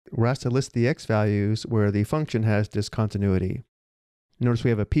we're asked to list the x values where the function has discontinuity. Notice we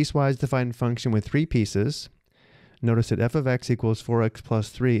have a piecewise defined function with 3 pieces. Notice that f of x equals 4x plus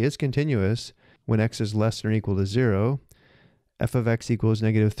 3 is continuous when x is less than or equal to 0. F of x equals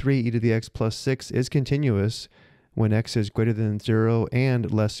negative 3 e to the x plus 6 is continuous when x is greater than 0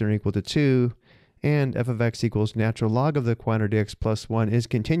 and less than or equal to 2. And f of x equals natural log of the quantity x plus 1 is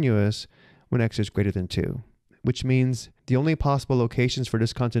continuous when x is greater than 2. Which means the only possible locations for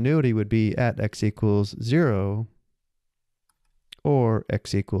discontinuity would be at x equals 0 or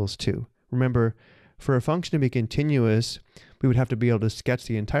x equals 2. Remember, for a function to be continuous, we would have to be able to sketch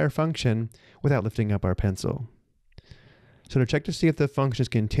the entire function without lifting up our pencil. So to check to see if the function is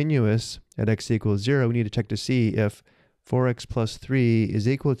continuous at x equals 0, we need to check to see if 4x plus 3 is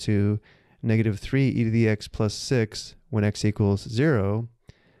equal to negative 3 e to the x plus 6 when x equals 0.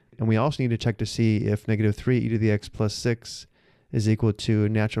 And we also need to check to see if negative 3 e to the x plus 6 is equal to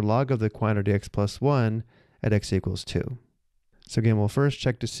natural log of the quantity x plus 1 at x equals 2. So again, we'll first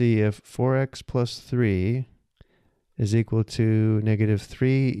check to see if 4x plus 3 is equal to negative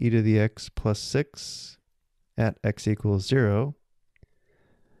 3 e to the x plus 6 at x equals 0.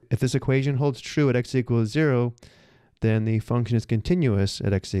 If this equation holds true at x equals 0, then the function is continuous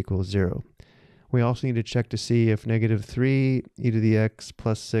at x equals 0. We also need to check to see if negative 3 e to the x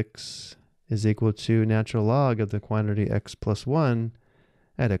plus 6 is equal to natural log of the quantity x plus 1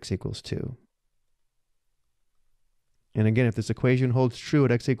 at x equals 2. And again, if this equation holds true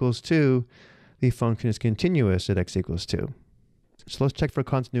at x equals 2, the function is continuous at x equals 2. So let's check for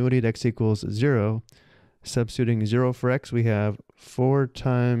continuity at x equals 0. Substituting 0 for x, we have 4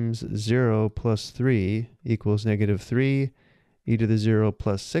 times 0 plus 3 equals negative 3 e to the 0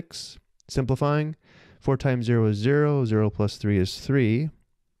 plus 6. Simplifying, 4 times 0 is 0, 0 plus 3 is 3,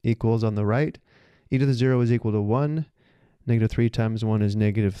 equals on the right. E to the 0 is equal to 1. Negative 3 times 1 is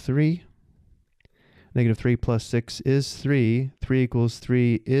negative 3. Negative 3 plus 6 is 3. 3 equals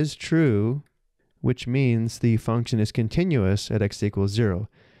 3 is true, which means the function is continuous at x equals 0.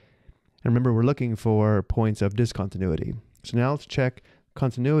 And remember, we're looking for points of discontinuity. So now let's check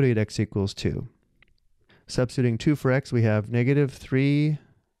continuity at x equals 2. Substituting 2 for x, we have negative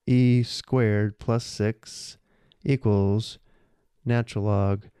 3e squared plus 6 equals natural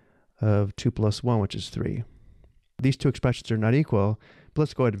log of 2 plus 1, which is 3. These two expressions are not equal, but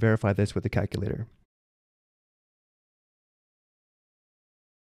let's go ahead and verify this with the calculator.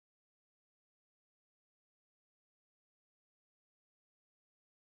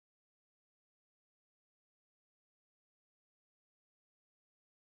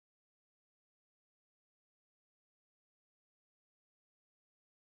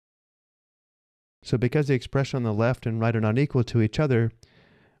 So because the expression on the left and right are not equal to each other,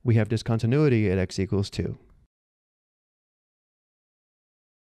 we have discontinuity at x equals 2.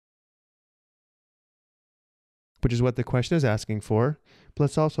 Which is what the question is asking for. But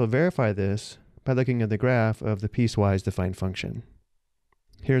let's also verify this by looking at the graph of the piecewise defined function.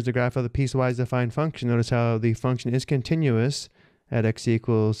 Here's the graph of the piecewise defined function. Notice how the function is continuous at x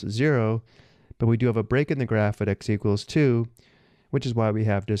equals 0, but we do have a break in the graph at x equals 2, which is why we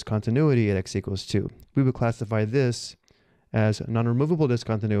have discontinuity at x equals 2. We would classify this as non-removable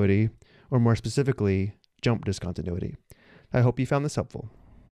discontinuity, or more specifically, jump discontinuity. I hope you found this helpful.